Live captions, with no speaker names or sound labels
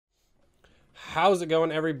How's it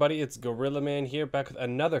going, everybody? It's Gorillaman here, back with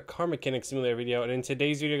another car mechanic simulator video. And in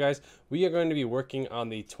today's video, guys, we are going to be working on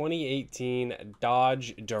the 2018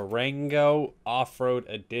 Dodge Durango Off-Road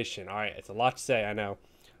Edition. All right, it's a lot to say, I know.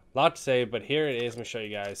 A lot to say, but here it is. Let me show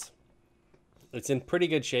you guys. It's in pretty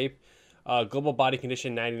good shape. Global body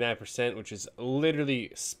condition 99%, which is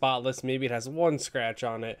literally spotless. Maybe it has one scratch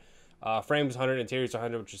on it. Frames 100, interior's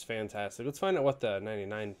 100, which is fantastic. Let's find out what the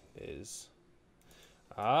 99 is.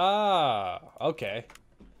 Ah, okay.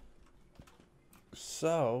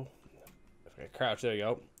 So, if I crouch, there you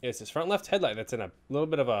go. It's this front left headlight that's in a little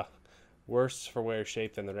bit of a worse for wear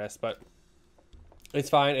shape than the rest, but it's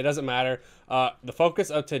fine. It doesn't matter. The focus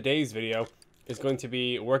of today's video is going to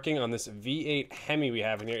be working on this V8 Hemi we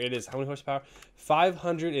have in here. It is how many horsepower?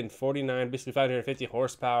 549, basically 550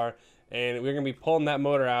 horsepower, and we're going to be pulling that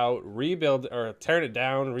motor out, tearing it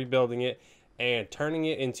down, rebuilding it, and turning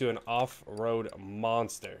it into an off-road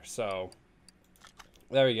monster. So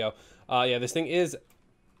there we go. Yeah, this thing is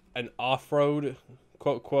an off-road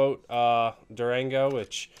quote Durango,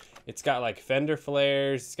 which it's got like fender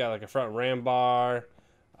flares, it's got like a front ram bar,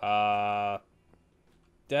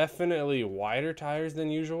 definitely wider tires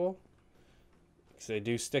than usual, because they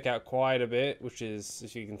do stick out quite a bit, which is,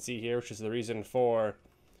 as you can see here, which is the reason for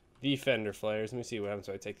the fender flares. Let me see what happens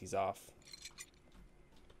when I take these off.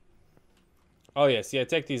 Oh yeah, see, I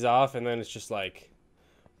take these off and then it's just like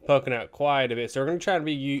poking out quite a bit. So we're going to try to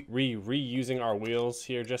be reusing our wheels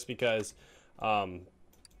here, just because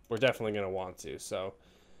we're definitely going to want to. So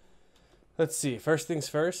let's see. First things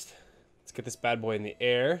first, let's get this bad boy in the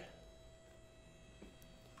air.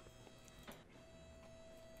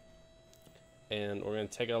 And we're going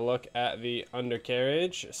to take a look at the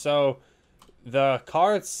undercarriage. So the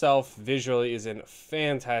car itself visually is in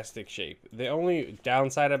fantastic shape. The only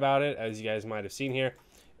downside about it, as you guys might have seen here,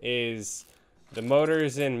 is the motor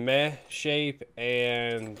is in meh shape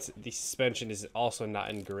and the suspension is also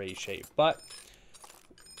not in great shape. But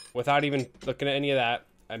without even looking at any of that,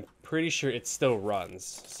 I'm pretty sure it still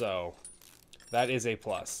runs. So that is a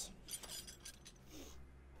plus.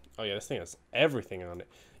 Oh yeah, this thing has everything on it.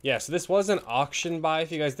 Yeah, so this was an auction buy,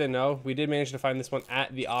 if you guys didn't know. We did manage to find this one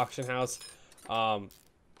at the auction house.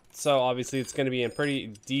 So obviously it's going to be in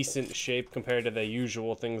pretty decent shape compared to the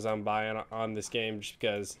usual things I'm buying on this game, just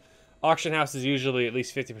because auction house is usually at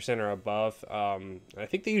least 50% or above. I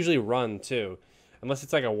think they usually run too, unless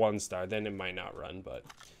it's like a 1-star, then it might not run, but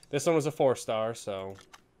this one was a 4-star, so.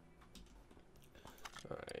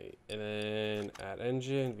 Alright, and then add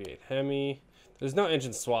engine, V8 Hemi. There's no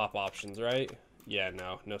engine swap options, right? Yeah,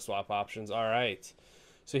 no swap options. Alright.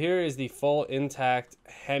 So here is the full intact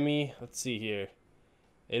Hemi. Let's see here.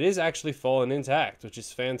 It is actually full and intact, which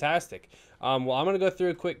is fantastic. Well, I'm going to go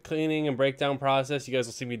through a quick cleaning and breakdown process. You guys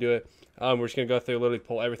will see me do it. We're just going to go through, literally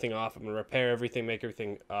pull everything off. I'm going to repair everything, make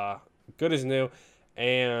everything good as new.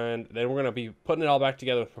 And then we're going to be putting it all back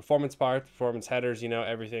together with performance parts, performance headers, you know,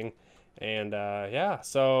 everything. And yeah,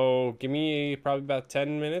 so give me probably about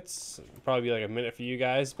 10 minutes. Probably be like a minute for you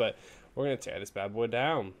guys, but we're going to tear this bad boy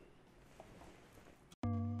down.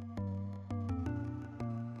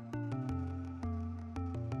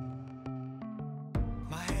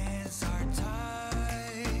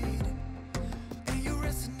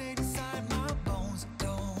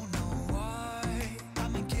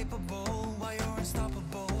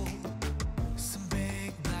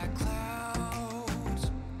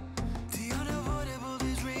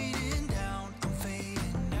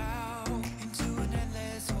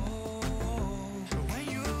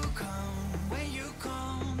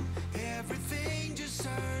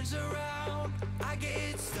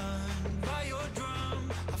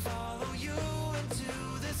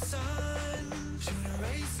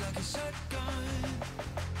 Shotgun,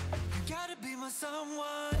 you gotta be my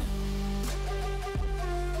someone.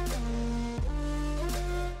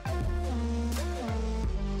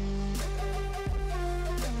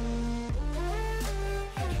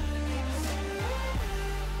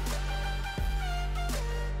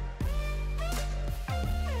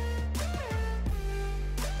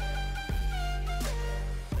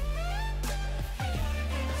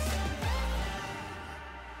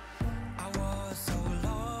 I was so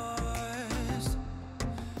lost,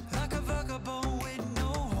 like a vagabond with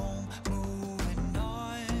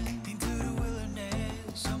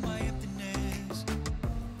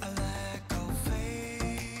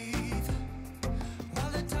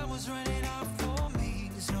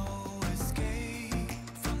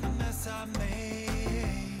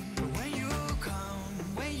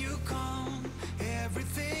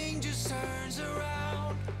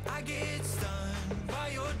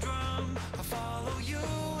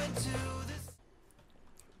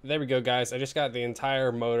there we go, guys. I just got the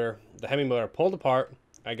entire motor, the Hemi motor, pulled apart.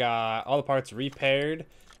 I got all the parts repaired,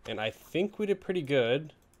 and I think we did pretty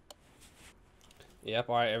good. Yep,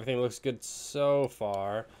 all right, everything looks good so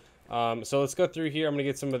far. So let's go through here. I'm gonna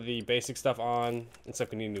get some of the basic stuff on. Looks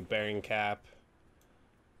like we need a new bearing cap.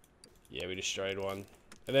 Yeah, we destroyed one.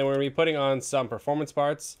 And then we're gonna be putting on some performance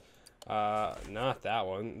parts. Not that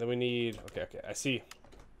one. Then we need, okay, I see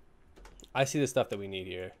the stuff that we need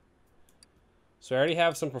here. So I already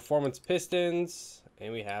have some performance pistons,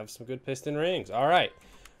 and we have some good piston rings. All right.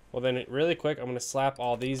 Well, then really quick, I'm going to slap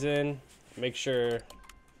all these in. Make sure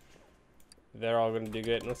they're all going to do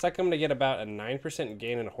good. It looks like I'm going to get about a 9%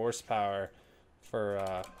 gain in horsepower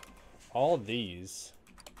for all of these.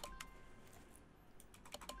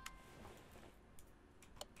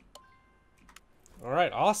 All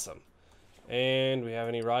right, awesome. And we have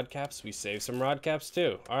any rod caps? We saved some rod caps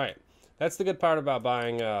too. All right. That's the good part about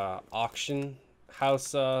buying auction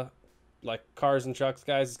house like cars and trucks,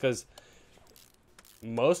 guys, is because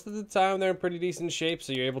most of the time they're in pretty decent shape,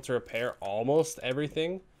 so you're able to repair almost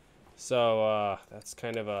everything. So that's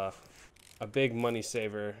kind of a big money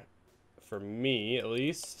saver for me, at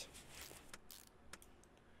least.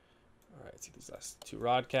 All right, let's get these last 2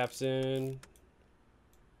 rod caps in.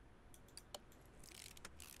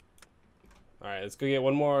 All right, let's go get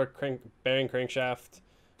one more bearing crankshaft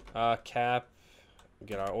cap,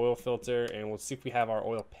 get our oil filter, and we'll see if we have our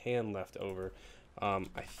oil pan left over. I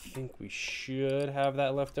think we should have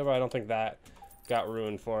that left over. I don't think that got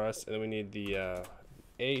ruined for us. And then we need the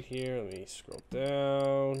 8 here. Let me scroll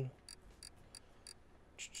down.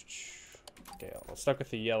 Okay, I'll stuck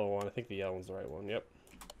with the yellow one. I think the yellow one's the right one. Yep.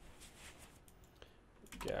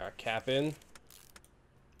 Get our cap in.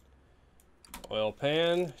 Oil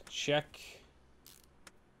pan, check.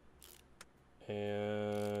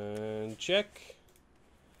 And check.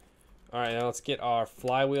 All right, now let's get our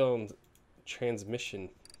flywheel and transmission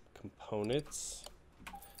components.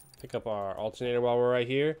 Pick up our alternator while we're right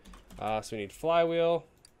here. So we need flywheel.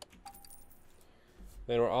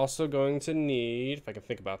 Then we're also going to need, if I can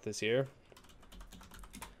think about this here,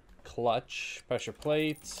 clutch, pressure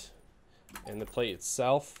plate, and the plate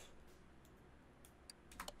itself.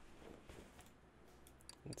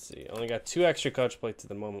 Let's see, only got 2 extra clutch plates at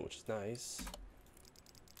the moment, which is nice.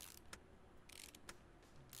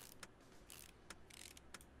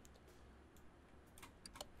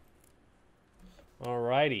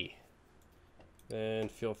 Alrighty. Then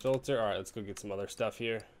fuel filter. Alright, let's go get some other stuff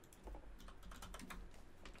here.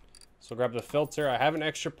 So grab the filter. I have an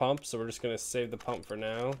extra pump, so we're just going to save the pump for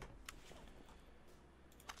now.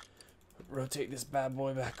 Rotate this bad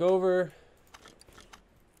boy back over.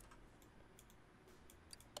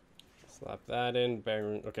 Slap that in.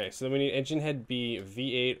 Bearing. Okay, so then we need engine head B,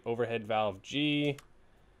 V8, overhead valve G.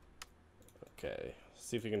 Okay,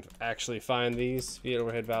 see if we can actually find these. V8,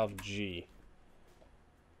 overhead valve G.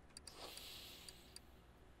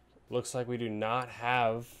 Looks like we do not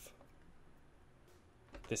have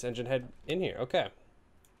this engine head in here. Okay.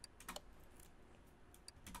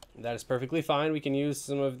 That is perfectly fine. We can use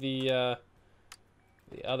some of the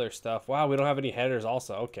other stuff. Wow, we don't have any headers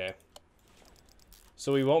also. Okay.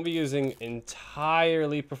 So we won't be using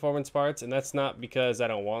entirely performance parts, and that's not because I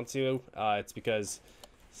don't want to. It's because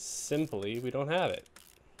simply we don't have it.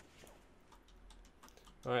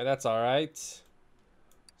 All right, that's all right.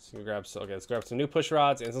 So we grab some, okay, let's grab some new push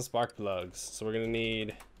rods and some spark plugs. So we're gonna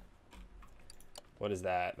need, what is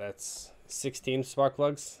that? That's 16 spark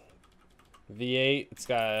plugs. V8, it's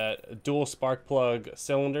got dual spark plug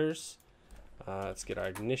cylinders. Let's get our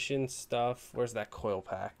ignition stuff. Where's that coil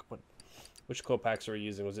pack? Which coil packs are we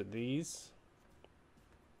using? Was it these?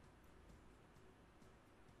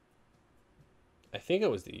 I think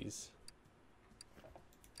it was these.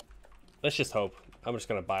 Let's just hope. I'm just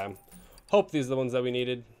gonna buy them. Hope these are the ones that we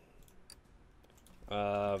needed.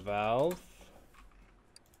 Valve.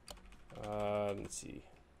 Let's see.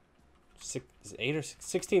 8 or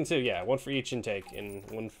 16 too. Yeah, one for each intake and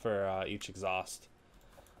one for each exhaust.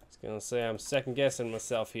 I was gonna say I'm second guessing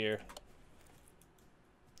myself here.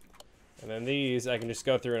 And then these I can just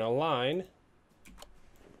go through in a line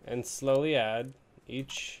and slowly add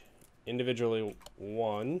each individually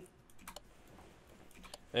one.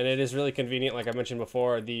 And it is really convenient, like I mentioned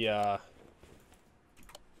before, the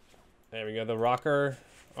there we go, the rocker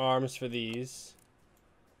arms for these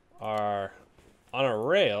are on a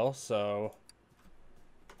rail, so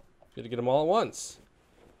good to get them all at once.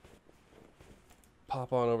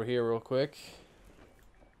 Pop on over here real quick.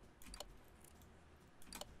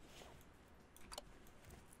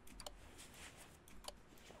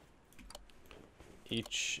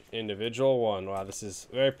 Each individual one. Wow, this is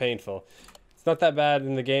very painful. It's not that bad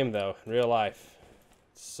in the game, though. In real life,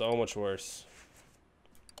 it's so much worse.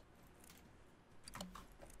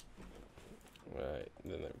 Alright,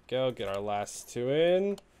 then there we go. Get our last two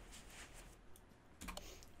in.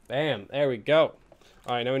 Bam, there we go.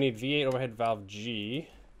 Alright, now we need V8 overhead valve G.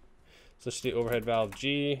 So let's do overhead valve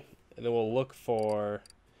G, and then we'll look for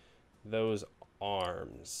those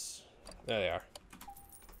arms. There they are.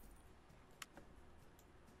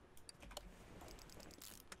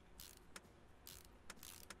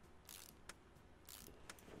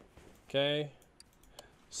 Okay.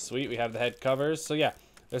 Sweet, we have the head covers. So yeah,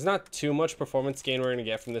 there's not too much performance gain we're going to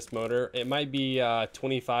get from this motor. It might be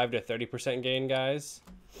 25 to 30% gain, guys.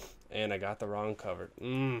 And I got the wrong cover.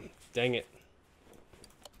 Dang it.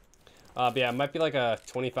 But yeah, it might be like a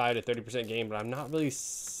 25 to 30% gain, but I'm not really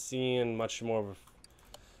seeing much more of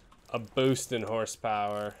a boost in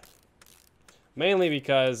horsepower. Mainly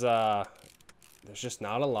because there's just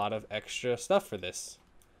not a lot of extra stuff for this.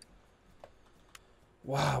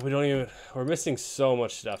 Wow, we're missing so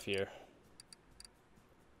much stuff here.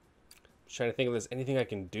 I'm trying to think if there's anything I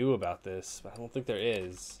can do about this, but I don't think there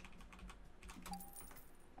is.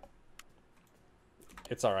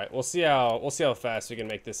 It's all right. We'll see how fast we can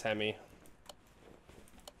make this Hemi.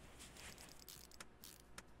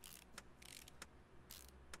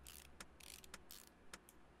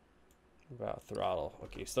 About throttle.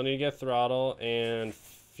 Okay, still need to get throttle and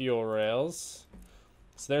fuel rails.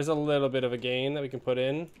 So there's a little bit of a gain that we can put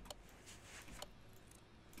in.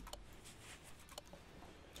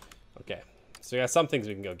 Okay, so we got some things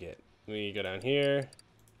we can go get. We go down here,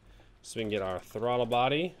 so we can get our throttle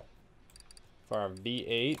body for our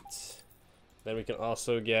V8. Then we can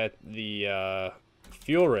also get the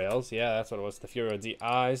fuel rails. Yeah, that's what it was. The fuel rail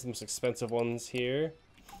DIs, the most expensive ones here.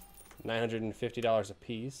 $950 a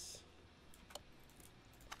piece.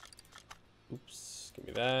 Oops, give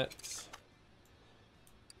me that.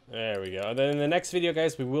 There we go. And then in the next video,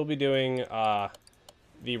 guys, we will be doing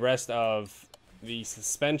the rest of the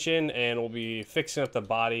suspension, and we'll be fixing up the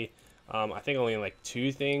body. I think only like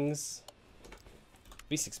 2 things.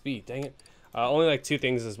 V6B, dang it. Only like 2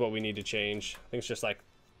 things is what we need to change. I think it's just like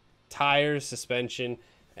tires, suspension,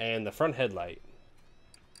 and the front headlight.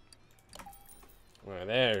 All right,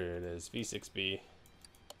 there it is, V6B.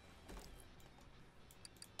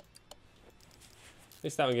 At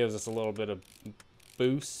least that one gives us a little bit of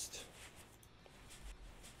boost.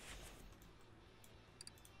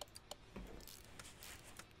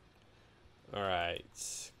 All right,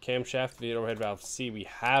 camshaft, V8 overhead valve C. We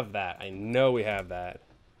have that. I know we have that.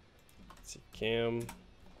 Let's see, cam,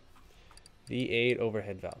 V8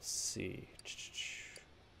 overhead valve C.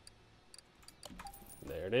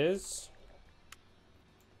 There it is.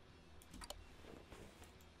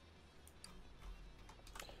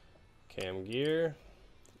 Cam gear.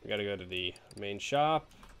 We gotta go to the main shop.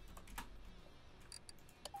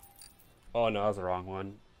 Oh no, that was the wrong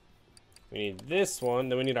one. We need this one,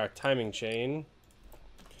 then we need our timing chain,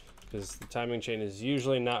 because the timing chain is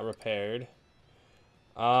usually not repaired.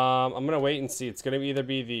 I'm gonna wait and see. It's gonna either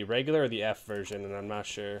be the regular or the F version, and I'm not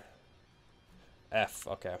sure. F,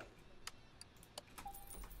 okay.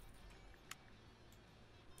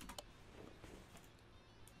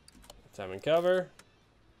 Timing cover.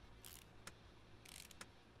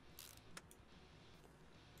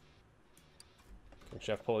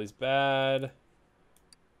 Chef pulley's bad.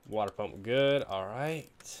 Water pump good. All right.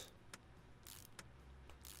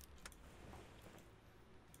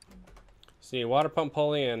 So you need water pump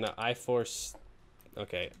pulley and I4.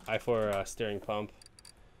 Okay, I4 steering pump.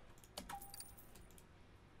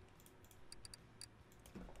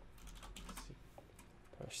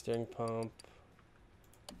 Power steering pump.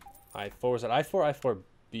 I4 is it I4?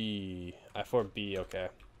 I4B. I4B. Okay.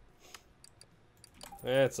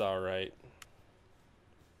 That's all right.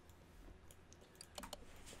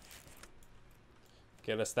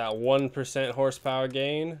 Get us that 1% horsepower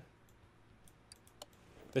gain.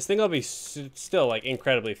 This thing will be still like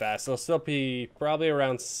incredibly fast. It'll still be probably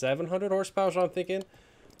around 700 horsepower, is what I'm thinking.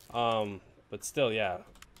 But still, yeah,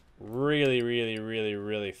 really, really, really,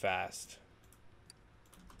 really fast.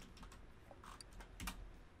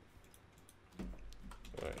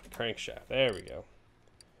 All right, crankshaft. There we go.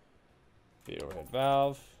 The overhead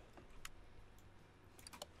valve.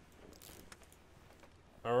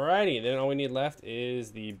 Alrighty, then all we need left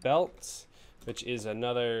is the belt, which is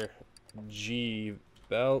another G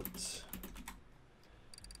belt.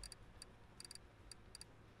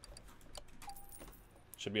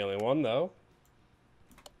 Should be only one though.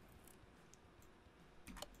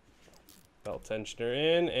 Belt tensioner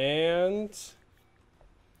in, and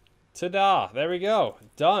ta-da! There we go.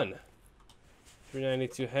 Done.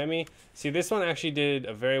 392 Hemi. See, this one actually did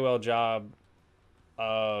a very well job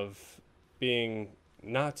of being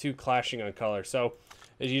not too clashing on color. So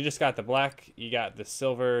as you just got the black, you got the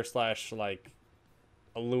silver slash like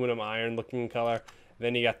aluminum iron looking color.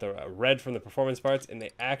 Then you got the red from the performance parts, and they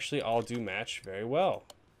actually all do match very well.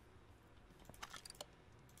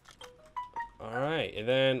 All right, and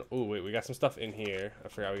then, oh wait, we got some stuff in here. I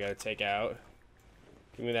forgot we got to take out.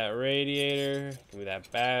 Give me that radiator, give me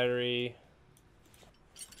that battery.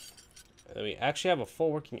 And then we actually have a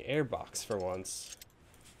full working air box for once.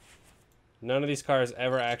 None of these cars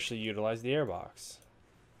ever actually utilize the air box.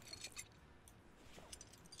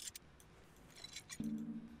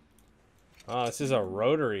 Oh, this is a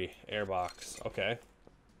rotary airbox. Okay.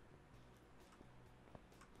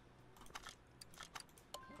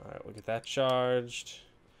 Alright, we'll get that charged.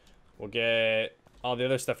 We'll get all the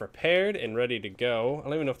other stuff repaired and ready to go. I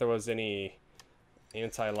don't even know if there was any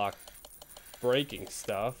anti-lock braking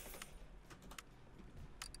stuff.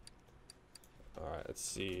 Alright, let's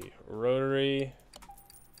see. Rotary.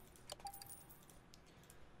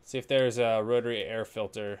 Let's see if there's a rotary air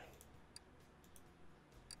filter.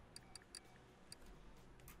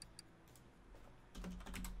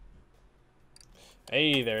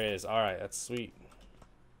 Hey, there is. Alright, that's sweet.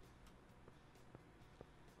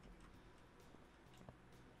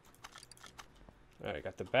 Alright,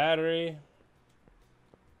 got the battery.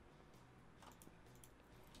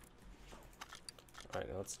 Alright,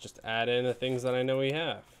 now let's just add in the things that I know we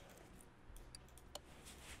have.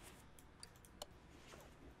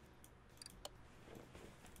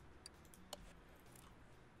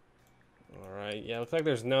 Alright, yeah, looks like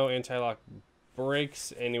there's no anti-lock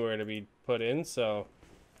brakes anywhere to be put in, so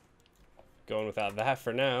going without that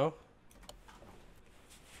for now.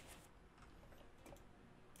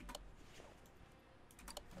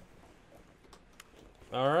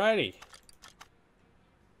 Alrighty.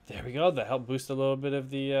 There we go. That helped boost a little bit of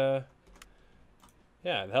the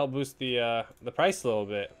yeah, that helped boost the price a little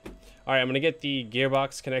bit. Alright, I'm gonna get the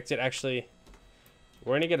gearbox connected. Actually,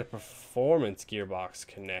 we're gonna get a performance gearbox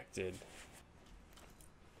connected.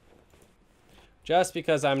 Just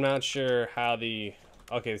because I'm not sure how the...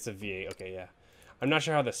 Okay, it's a V8. Okay, yeah. I'm not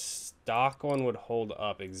sure how the stock one would hold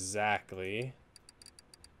up exactly.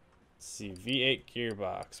 Let's see. V8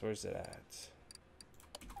 gearbox. Where's it at?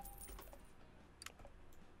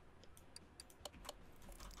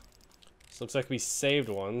 This looks like we saved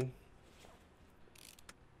one.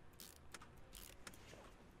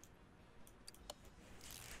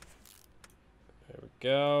 There we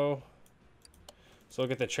go. So we'll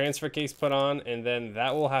get the transfer case put on, and then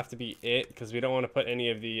that will have to be it, because we don't want to put any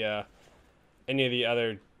of the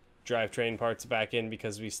other drivetrain parts back in,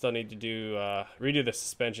 because we still need to do redo the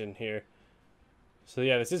suspension here. So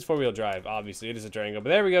yeah, this is four-wheel drive. Obviously, it is a Durango.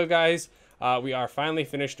 But there we go, guys. We are finally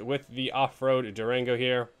finished with the off-road Durango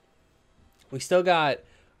here. We still got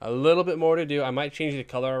a little bit more to do. I might change the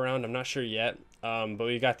color around. I'm not sure yet. But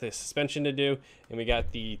we got the suspension to do, and we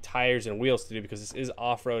got the tires and wheels to do, because this is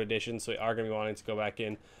off-road edition, so we are going to be wanting to go back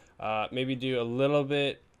in. Maybe do a little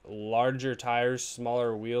bit larger tires,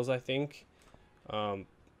 smaller wheels, I think. I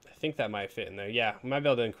think that might fit in there. Yeah, we might be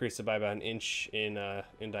able to increase it by about an inch in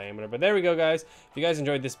diameter. But there we go, guys. If you guys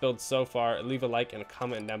enjoyed this build so far, leave a like and a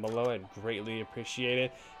comment down below. I'd greatly appreciate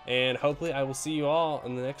it. And hopefully I will see you all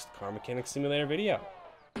in the next Car Mechanic Simulator video.